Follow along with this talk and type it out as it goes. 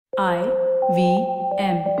IVM.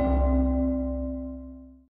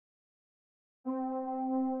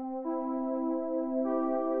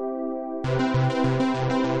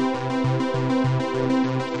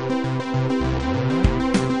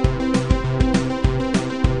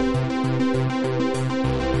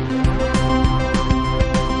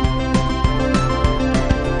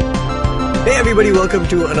 Hey everybody, welcome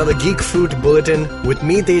to another Geek Fruit Bulletin with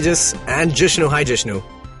me, Tejas, and Jishnu. Hi Jishnu.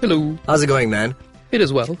 Hello. How's it going, man? It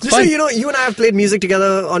is well. Jishnu, you and I have played music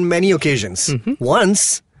together on many occasions. Mm-hmm.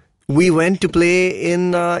 Once, we went to play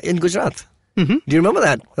in Gujarat. Mm-hmm. Do you remember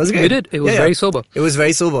that? That was great. We did. It was very sober. It was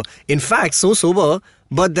very sober. In fact, so sober,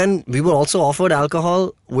 but then we were also offered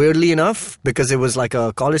alcohol, weirdly enough, because it was like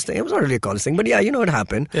a college thing. It was not really a college thing, but yeah, it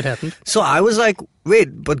happened. It happened. So I was like,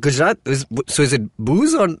 wait, but Gujarat, is it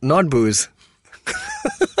booze or not booze?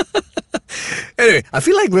 Anyway, I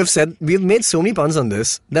feel like we've made so many puns on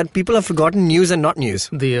this that people have forgotten news and not news.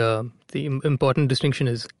 The important distinction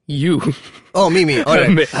is you. Oh, me. All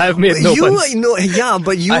right. I have made no puns.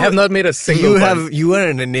 But you. I have not made a single pun. You are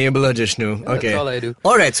an enabler, Jishnu. Okay. That's all I do.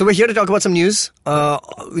 All right, so we're here to talk about some news.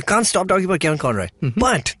 We can't stop talking about Kevin Conroy. Mm-hmm.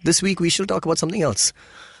 But this week we shall talk about something else.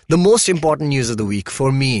 The most important news of the week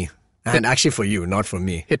for me, and actually for you, not for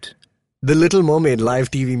me. Hit. The Little Mermaid live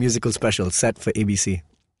TV musical special set for ABC.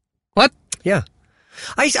 What? Yeah.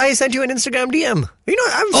 I sent you an Instagram DM.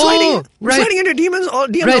 I'm right. sliding into DMs all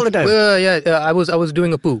the time. I was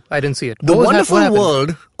doing a poo. I didn't see it. The What Wonderful happened?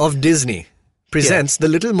 World of Disney presents The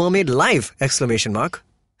Little Mermaid Live!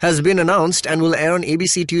 Has been announced and will air on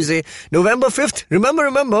ABC Tuesday, November 5th. Remember,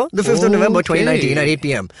 the 5th of November 2019 at 8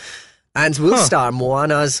 p.m. And will star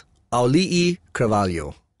Moana's Auli'i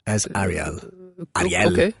Cravalho as Ariel.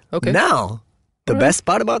 Okay. Now, the best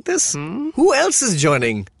part about this? Who else is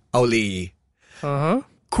joining Auli'i?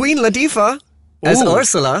 Queen Latifah as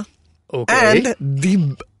Ursula. Okay. And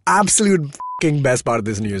the absolute f***ing best part of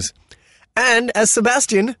this news. And as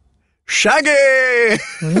Sebastian, Shaggy!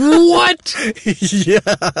 What? Yeah.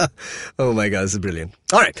 Oh my God, this is brilliant.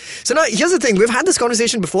 All right. So now, here's the thing. We've had this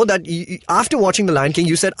conversation before that after watching The Lion King,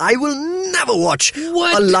 you said, I will never watch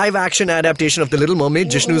a live-action adaptation of The Little Mermaid,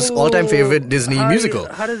 Jishnu's all-time favorite Disney musical.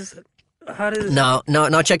 How does... Now,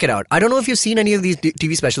 check it out. I don't know if you've seen any of these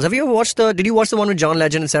TV specials. Have you ever watched did you watch the one with John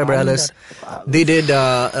Legend and Sarah Bareilles? They did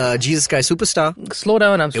Jesus Christ Superstar. Slow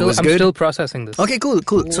down. I'm still processing this. Okay, cool.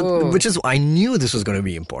 So, I knew this was going to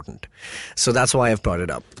be important. So that's why I've brought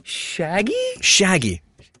it up. Shaggy? Shaggy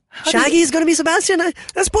is going to be Sebastian.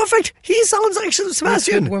 That's perfect. He sounds like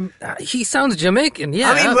Sebastian. He sounds Jamaican,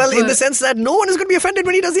 yeah. I mean, in the sense that no one is going to be offended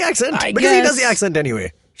when he does the accent. He does the accent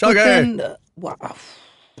anyway. Shaggy. Wow.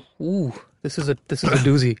 Ooh, this is a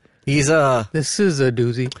doozy. This is a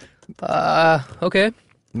doozy. Okay.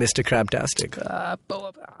 Mr. Crabtastic.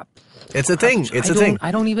 It's a thing. Here's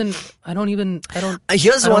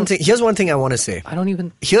one thing I want to say.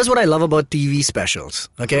 Here's what I love about TV specials.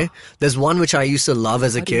 Okay, there's one which I used to love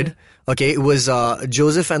as a kid. Okay, it was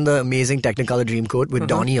Joseph and the Amazing Technicolor Dreamcoat with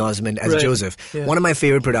Donny Osmond as Joseph. Yeah. One of my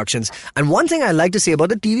favorite productions. And one thing I like to say about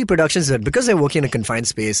the TV productions is that because they're working in a confined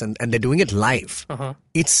space and they're doing it live,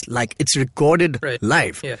 it's recorded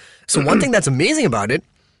live. Yeah. So one thing that's amazing about it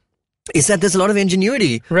is that there's a lot of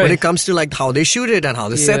ingenuity when it comes to like how they shoot it and how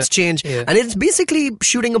the sets change. Yeah. And it's basically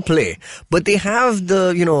shooting a play. But they have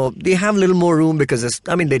they have a little more room because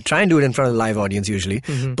they try and do it in front of the live audience usually.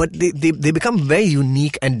 But they become very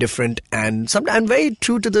unique and different and sometimes very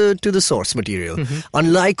true to the source material.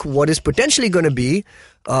 Unlike what is potentially going to be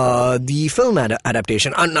the film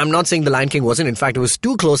adaptation. I'm not saying The Lion King wasn't. In fact, it was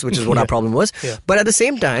too close, which is what our problem was. Yeah. But at the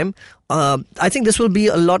same time, I think this will be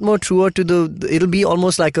a lot more truer to it'll be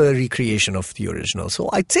almost like a recreation of the original. So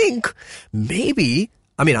I think maybe,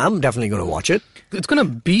 I'm definitely going to watch it. It's going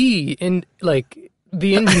to be in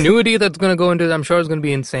the ingenuity that's going to go into it, I'm sure is going to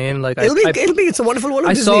be insane. It's a wonderful world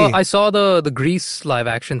of Disney. I saw the Grease live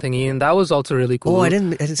action thingy, and that was also really cool. Oh, I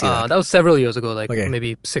didn't see that. That was several years ago,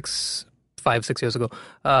 maybe 5, 6 years ago.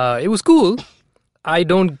 It was cool. I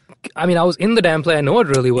was in the damn play. I know it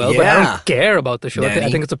really well, but I don't care about the show.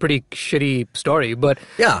 I think it's a pretty shitty story, but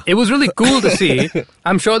it was really cool to see.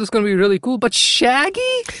 I'm sure this is going to be really cool. But Shaggy,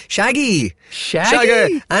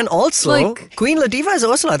 and also Queen Latifah as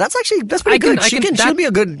Ursula. That's pretty good. She'll be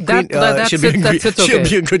a good queen. She'll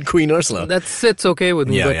be a good Queen Ursula. That sits okay with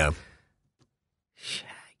me. Yeah.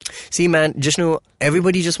 See, man, Jishnu,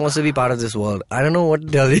 everybody just wants to be part of this world. I don't know what to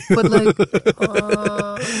tell you. But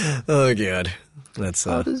oh God, that's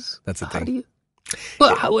a thing.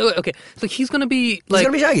 But okay, so he's gonna be he's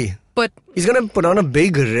gonna be Shaggy. But he's gonna put on a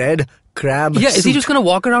big red crab suit. Is he just gonna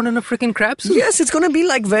walk around in a freaking crab suit? Yes, it's gonna be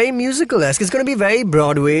like very musical-esque. It's gonna be very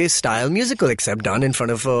Broadway style musical, except done in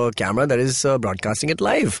front of a camera that is broadcasting it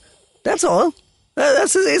live. That's all.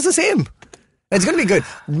 It's the same. It's gonna be good.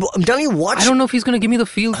 I'm telling you, watch. I don't know if he's gonna give me the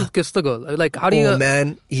feels with Kiss the Girl. Like, how do you? Oh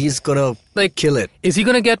man, he's gonna kill it. Is he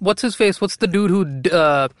gonna get what's his face? What's the dude who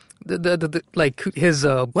like his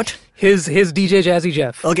what? His DJ Jazzy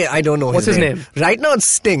Jeff. Okay, I don't know. What's his name? Right now it's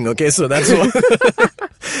Sting. Okay, so that's what.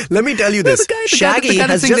 Let me tell you this. Shaggy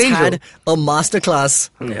has just had a masterclass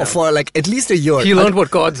for like at least a year. He learned what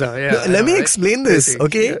chords are. Yeah. Let me explain this.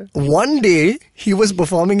 Okay, yeah. One day he was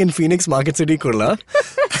performing in Phoenix Market City, Kurla,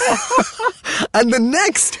 and the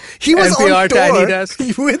next he was NPR on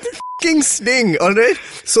tour with fucking Sting. All right.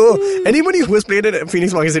 So anybody who has played at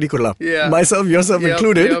Phoenix Market City, Kurla, myself, yourself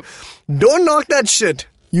included, don't knock that shit.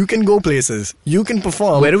 You can go places. You can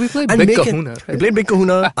perform. Where do we play? Big Kahuna. Right? We played Big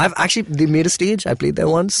Kahuna. They made a stage. I played there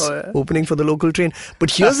once, opening for the local train.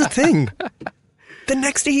 But here's the thing. The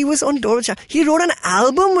next day he was on tour with Shaggy. He wrote an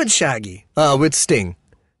album with Shaggy, with Sting.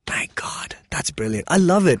 My God, that's brilliant. I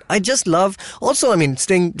love it. I just love... Also, I mean,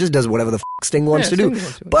 Sting just does whatever the Sting wants to do.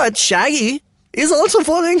 But Shaggy is also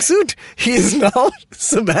following suit. He is now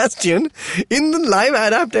Sebastian in the live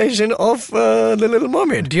adaptation of The Little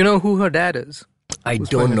Mermaid. Do you know who her dad is? I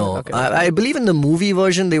don't know. Okay. I believe in the movie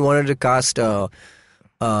version they wanted to cast was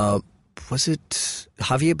it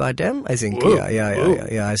Javier Bardem? I think. Whoa.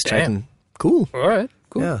 Yeah. As Triton. Cool. All right.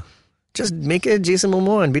 Cool. Yeah. Just make it Jason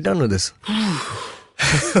Momoa and be done with this.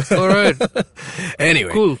 All right.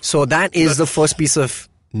 Anyway. Cool. So that is the first piece of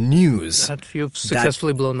news. That you've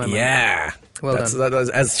successfully blown my mind. Yeah. Well done. That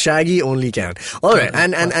was as Shaggy only can. All right,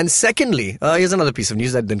 and secondly, here's another piece of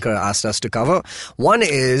news that Dinkar asked us to cover. One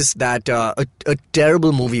is that a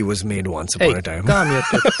terrible movie was made once upon a time. Calm your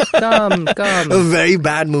tits. Calm. A very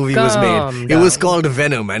bad movie was made. It was called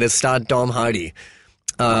Venom, and it starred Tom Hardy.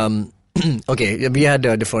 Okay, we had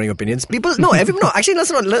differing opinions. Actually,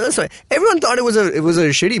 that's not. Everyone thought it was a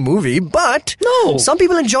shitty movie, but some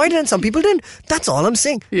people enjoyed it and some people didn't. That's all I'm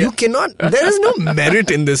saying. Yeah. You cannot. There is no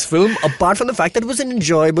merit in this film apart from the fact that it was an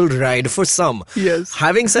enjoyable ride for some. Yes.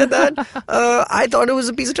 Having said that, I thought it was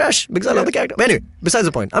a piece of trash because I love the character. But anyway, besides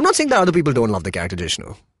the point, I'm not saying that other people don't love the character,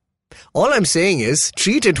 Jishnu. All I'm saying is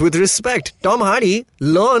treat it with respect. Tom Hardy,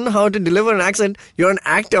 learn how to deliver an accent. You're an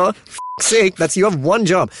actor. Sake, you have one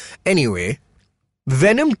job. Anyway,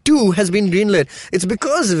 Venom 2 has been greenlit. It's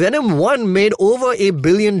because Venom 1 made over $1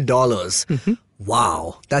 billion. Mm-hmm.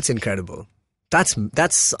 Wow, that's incredible. That's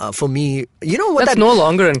for me. You know what? That's no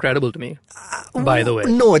longer incredible to me. By the way,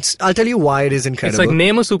 no, I'll tell you why it is incredible. It's like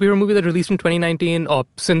name a superhero movie that released in 2019 or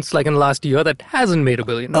since like in the last year that hasn't made $1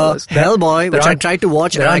 billion. Hellboy, which I tried to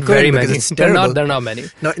watch and I couldn't because it's terrible. There are not many.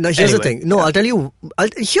 Now here's the thing. No, I'll tell you.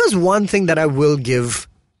 Here's one thing that I will give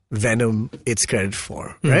Venom its credit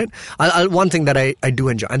for, right? One thing that I do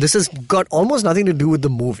enjoy, and this has got almost nothing to do with the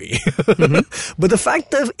movie, but the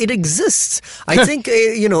fact that it exists, I think,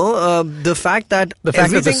 the fact that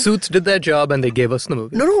the suits did their job and they gave us the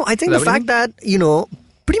movie. No, I think the fact that,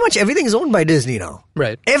 pretty much everything is owned by Disney now.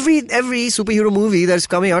 Right. Every superhero movie that's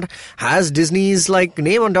coming out has Disney's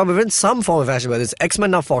name on top of it in some form of fashion. Whether it's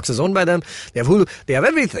X-Men now, Fox is owned by them. They have Hulu. They have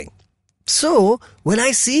everything. So, when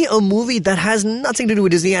I see a movie that has nothing to do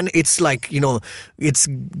with Disney and it's it's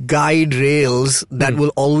guide rails that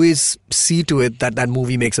will always see to it that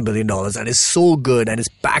movie makes $1 billion and is so good and is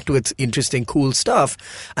packed with interesting, cool stuff.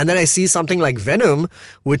 And then I see something like Venom,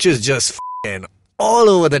 which is just all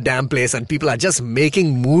over the damn place and people are just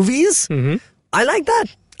making movies. Mm-hmm. I like that.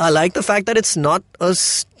 I like the fact that it's not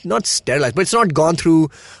sterilized, but it's not gone through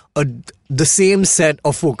the same set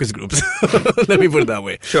of focus groups. Let me put it that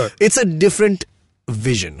way. Sure. It's a different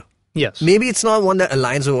vision. Yes. Maybe it's not one that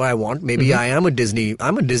aligns with what I want. Maybe I'm a Disney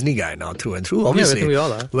guy now through and through, obviously. Yeah, I think we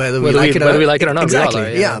all are. Whether we like it or not. Exactly.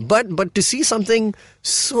 We all are, yeah. But to see something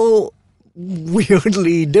so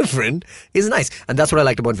weirdly different is nice. And that's what I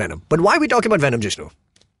liked about Venom. But why are we talking about Venom, Jishnu?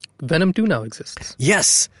 Venom 2 now exists.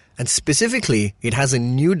 Yes. And specifically, it has a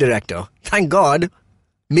new director. Thank God.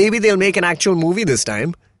 Maybe they'll make an actual movie this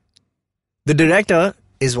time. The director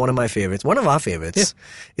is one of my favorites. One of our favorites. Yeah.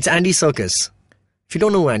 It's Andy Serkis. If you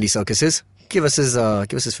don't know who Andy Serkis is, give us his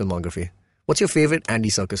filmography. What's your favorite Andy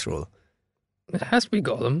Serkis role? It has to be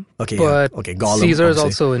Gollum. Okay, but Gollum. Caesar is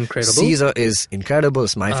also incredible. Caesar is incredible.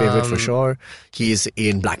 It's my favorite for sure. He's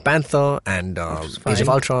in Black Panther and Age of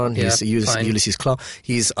Ultron. Yeah, he's Ulysses Claw.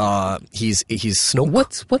 He's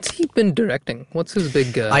Snoke. What's he been directing? What's his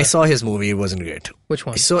big? I saw his movie. It wasn't great. Which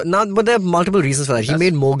one? But there are multiple reasons for that. He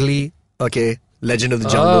made Mowgli. Okay. Legend of the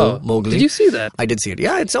Jungle, Mowgli. Did you see that? I did see it.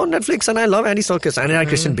 Yeah, it's on Netflix, and I love Andy Serkis. And it had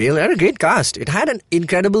Christian Bale. It had a great cast. It had an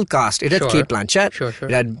incredible cast. It had Kate Blanchett. Sure.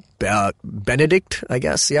 It had Benedict, I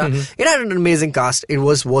guess. Yeah, it had an amazing cast. It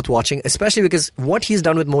was worth watching, especially because what he's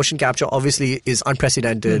done with motion capture obviously is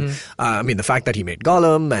unprecedented. I mean, the fact that he made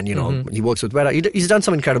Gollum, and he works with Weta. He's done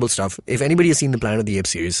some incredible stuff. If anybody has seen the Planet of the Apes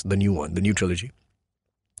series, the new one, the new trilogy,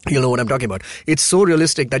 you'll know what I'm talking about. It's so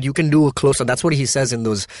realistic that you can do a close-up. That's what he says in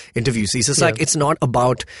those interviews. He's just like, it's not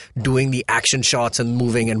about doing the action shots and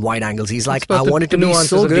moving and wide angles. He's like, I want it to be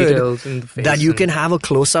so good that you can have a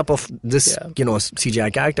close-up of this,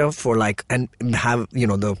 CGI character for and have,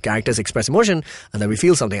 the characters express emotion, and then we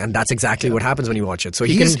feel something. And that's exactly what happens when you watch it. So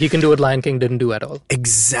he can do what Lion King didn't do at all.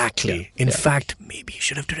 Exactly. In fact, maybe he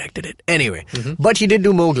should have directed it. Anyway, but he did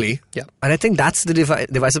do Mowgli. Yeah. And I think that's the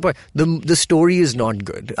divisive point. The story is not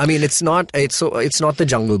good. I mean, it's not the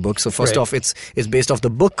Jungle Book. So first off, it's based off the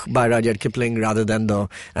book by Rudyard Kipling rather than the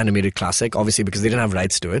animated classic, obviously because they didn't have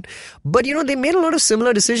rights to it. But they made a lot of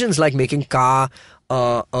similar decisions, like making Kaa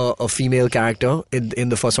a female character. In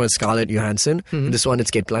the first one, it's Scarlett Johansson. In this one,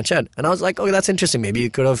 it's Kate Blanchett. And I was like, that's interesting. Maybe you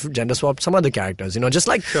could have gender swapped some other characters.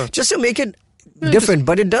 Just to make it different.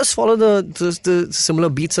 But it does follow the similar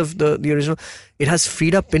beats of the original. It has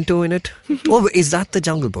Frida Pinto in it. Oh, is that the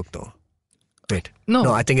Jungle Book though? Wait.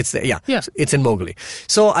 No, I think it's there. Yeah. It's in Mowgli.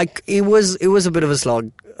 So it was a bit of a slog,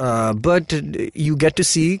 but you get to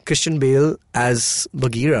see Christian Bale as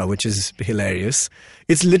Bagheera, which is hilarious.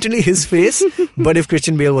 It's literally his face, but if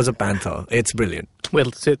Christian Bale was a panther, it's brilliant.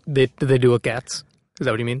 Well, did they do a Cats? Is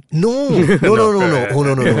that what you mean? No. Oh,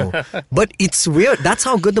 no. But it's weird. That's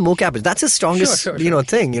how good the mocap is. That's his strongest,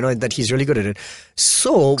 thing. That he's really good at it.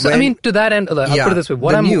 So I mean, to that end, I'll put it this way: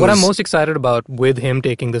 what I'm most excited about with him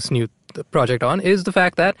taking this new project on is the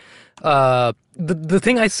fact that the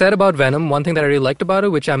thing I said about Venom. One thing that I really liked about it,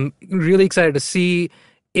 which I'm really excited to see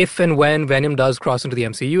if and when Venom does cross into the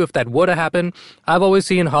MCU, if that were to happen. I've always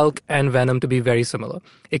seen Hulk and Venom to be very similar,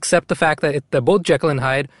 except the fact that they're both Jekyll and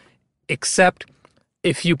Hyde, except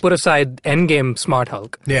if you put aside Endgame Smart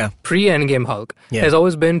Hulk, pre-Endgame Hulk, there's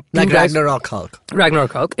always been two guys,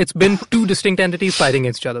 Ragnarok Hulk. It's been two distinct entities fighting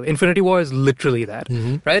against each other. Infinity War is literally that,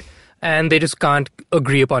 right? And they just can't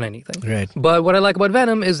agree upon anything. Right. But what I like about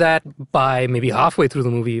Venom is that by maybe halfway through the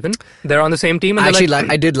movie even, they're on the same team. And actually,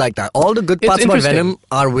 I did like that. All the good parts about Venom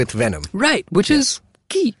are with Venom. Right, which is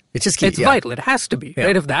key. It's just key. It's vital. It has to be.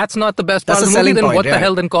 Right? If that's not the best part of the movie, then what the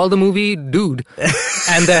hell? Then call the movie Dude.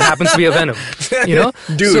 And there happens to be a Venom.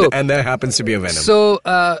 Dude, and there happens to be a Venom. So,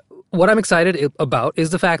 what I'm excited about is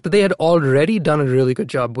the fact that they had already done a really good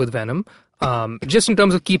job with Venom. Just in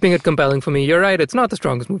terms of keeping it compelling for me. You're right, it's not the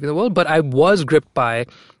strongest movie in the world, but I was gripped by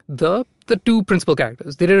the two principal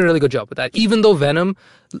characters. They did a really good job with that. Even though Venom,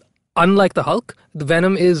 unlike the Hulk, the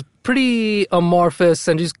Venom is pretty amorphous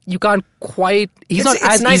and just you can't quite. He's not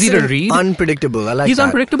as nice easy to read. Unpredictable. I like he's that.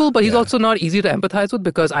 Unpredictable, but he's also not easy to empathize with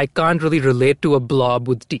because I can't really relate to a blob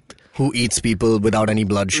with teeth who eats people without any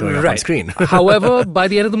blood showing up on screen. However, by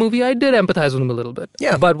the end of the movie, I did empathize with him a little bit.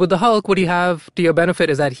 Yeah. But with the Hulk, what you have to your benefit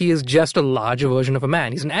is that he is just a larger version of a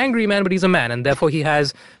man. He's an angry man, but he's a man, and therefore he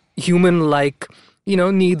has human-like,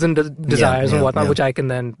 needs and desires and whatnot, which I can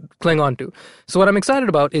then cling on to. So what I'm excited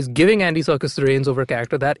about is giving Andy Serkis the reins over a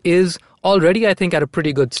character that is already, I think, at a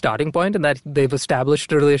pretty good starting point, and that they've established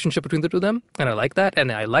a relationship between the two of them, and I like that,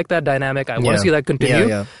 and I like that dynamic. I want to see that continue.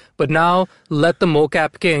 Yeah. But now, let the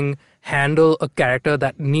mocap king handle a character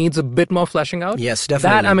that needs a bit more fleshing out. Yes,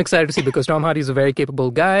 definitely. That I'm excited to see because Tom Hardy's a very capable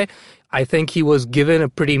guy. I think he was given a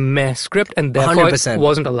pretty meh script and therefore 100%.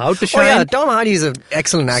 Wasn't allowed to shine. Oh yeah, Tom Hardy's an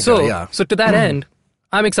excellent actor. So to that end,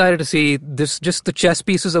 I'm excited to see just the chess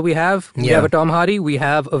pieces that we have. We have a Tom Hardy, we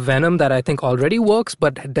have a Venom that I think already works,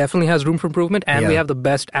 but definitely has room for improvement, and we have the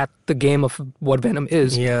best at the game of what Venom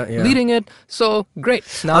is leading it. So great.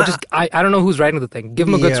 Now I don't know who's writing the thing. Give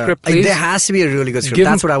him a good script, please. There has to be a really good script.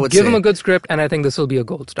 That's what I would say. Give him a good script, and I think this will be a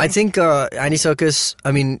gold star. I think Andy Serkis,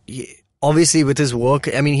 obviously with his work,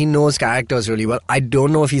 he knows characters really well. I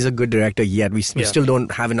don't know if he's a good director yet. We still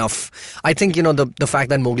don't have enough. I think, the fact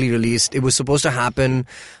that Mowgli released, it was supposed to happen,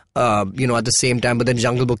 at the same time, but then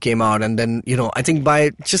Jungle Book came out, and then, I think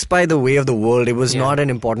by the way of the world, it was not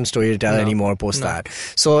an important story to tell anymore post that.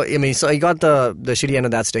 So, so he got the shitty end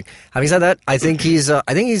of that stick. Having said that, I think he's a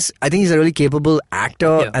really capable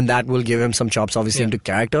actor, and that will give him some chops, obviously, into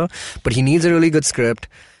character, but he needs a really good script,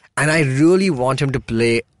 and I really want him to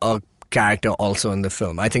play a character also in the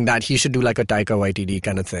film. I think that he should do like a Taika Waititi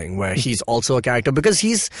kind of thing where he's also a character, because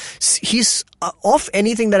he's off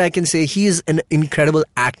anything that I can say, he is an incredible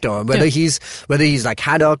actor. Whether he's like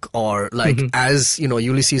Haddock or like as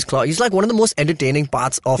Ulysses Klaue, he's like one of the most entertaining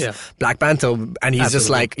parts of Black Panther, and he's just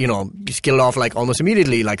like he's killed off like almost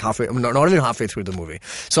immediately, like halfway, not even halfway through the movie.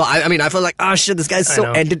 So I mean I felt like, oh shit, this guy's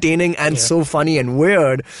so entertaining and so funny and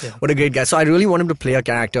weird. What a great guy. So I really want him to play a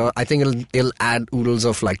character. I think it'll add oodles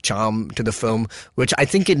of like charm to the film, which I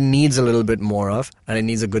think it needs a little bit more of, and it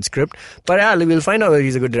needs a good script. But yeah, we'll find out whether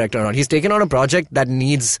he's a good director or not. He's taken on a project that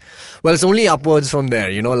needs, well, it's only upwards from there,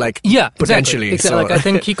 potentially. Exactly. So like I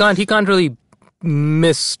think he can't really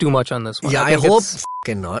miss too much on this one. Yeah, I hope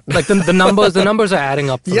not. Like the numbers are adding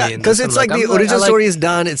up for me. Yeah, because it's like the original story is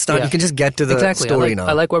done. It's done. You can just get to the story now.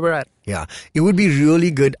 I like where we're at. Yeah, it would be really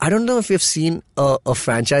good. I don't know if you've seen a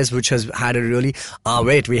franchise which has had a really...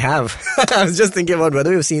 wait, we have. I was just thinking about whether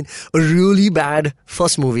we've seen a really bad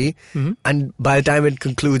first movie, and by the time it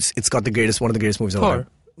concludes, it's got one of the greatest movies of all time.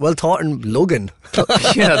 Well, Thor and Logan.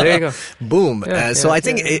 Yeah, there you go. Boom. So I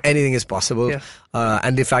think anything is possible. Yeah.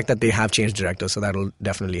 And the fact that they have changed directors, so that'll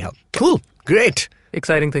definitely help. Cool. Great.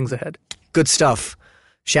 Exciting things ahead. Good stuff.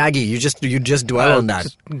 Shaggy, you just dwell on that.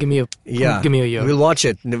 Just give me a year. We'll watch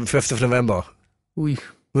it 5th of November. We'll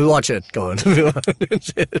watch it. Go on.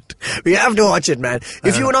 We have to watch it, man.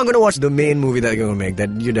 If you're not going to watch the main movie that you're going to make,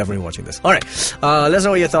 then you're definitely watching this. All right. Let us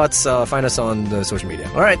know your thoughts. Find us on the social media.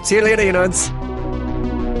 All right. See you later, you nerds.